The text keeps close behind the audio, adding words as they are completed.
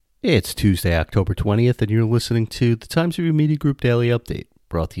It's Tuesday, October 20th, and you're listening to the Times Review Media Group Daily Update,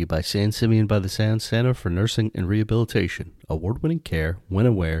 brought to you by San Simeon by the Sound Center for Nursing and Rehabilitation. Award-winning care when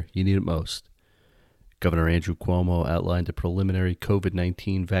and where you need it most. Governor Andrew Cuomo outlined a preliminary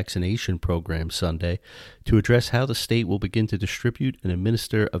COVID-19 vaccination program Sunday to address how the state will begin to distribute and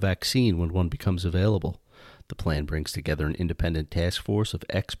administer a vaccine when one becomes available. The plan brings together an independent task force of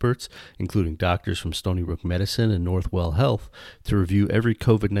experts, including doctors from Stony Brook Medicine and Northwell Health, to review every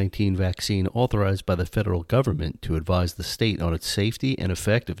COVID-19 vaccine authorized by the federal government to advise the state on its safety and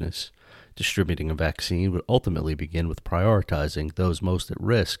effectiveness. Distributing a vaccine would ultimately begin with prioritizing those most at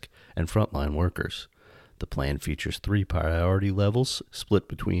risk and frontline workers. The plan features 3 priority levels, split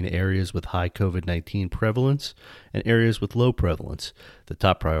between areas with high COVID-19 prevalence and areas with low prevalence. The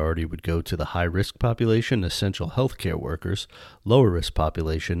top priority would go to the high-risk population, essential healthcare workers. Lower-risk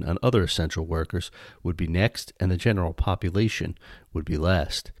population and other essential workers would be next, and the general population would be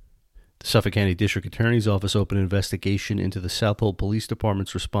last. The Suffolk County District Attorney's Office opened an investigation into the Southold Police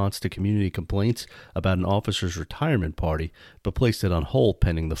Department's response to community complaints about an officer's retirement party, but placed it on hold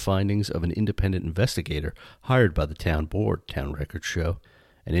pending the findings of an independent investigator hired by the town board, town records show.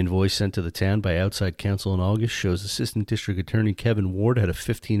 An invoice sent to the town by outside counsel in August shows Assistant District Attorney Kevin Ward had a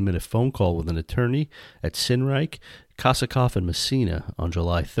 15-minute phone call with an attorney at Sinreich, Kosakoff, and Messina on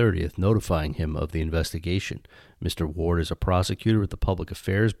July 30th, notifying him of the investigation. Mr. Ward is a prosecutor at the Public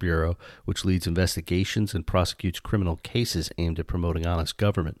Affairs Bureau, which leads investigations and prosecutes criminal cases aimed at promoting honest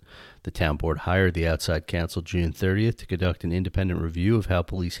government. The town board hired the outside counsel June 30th to conduct an independent review of how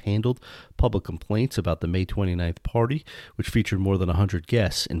police handled public complaints about the May 29th party, which featured more than 100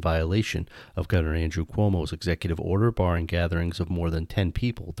 guests in violation of Governor Andrew Cuomo's executive order barring gatherings of more than 10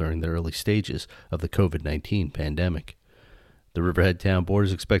 people during the early stages of the COVID-19 pandemic. The Riverhead Town Board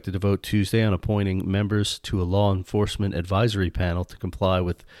is expected to vote Tuesday on appointing members to a law enforcement advisory panel to comply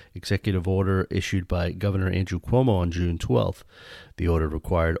with executive order issued by Governor Andrew Cuomo on June 12th. The order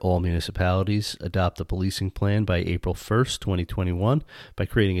required all municipalities adopt a policing plan by April 1st, 2021, by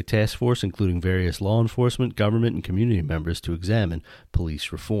creating a task force including various law enforcement, government, and community members to examine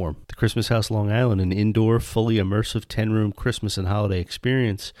police reform. The Christmas House Long Island, an indoor, fully immersive 10-room Christmas and holiday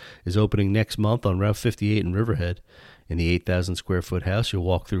experience, is opening next month on Route 58 in Riverhead. In the 8,000-square-foot house, you'll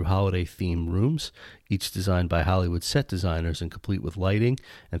walk through holiday-themed rooms, each designed by Hollywood set designers and complete with lighting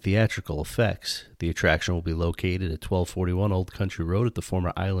and theatrical effects. The attraction will be located at 1241 Old Country Road at the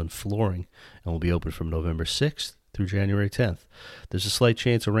former Island Flooring and will be open from November 6th through January 10th. There's a slight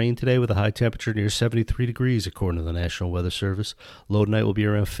chance of rain today with a high temperature near 73 degrees, according to the National Weather Service. Low tonight will be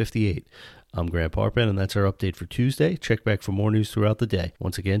around 58. I'm Grant Parpan, and that's our update for Tuesday. Check back for more news throughout the day.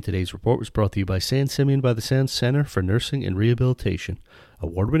 Once again, today's report was brought to you by San Simeon by the Sound Center for Nursing and Rehabilitation.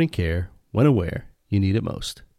 Award-winning care when and where you need it most.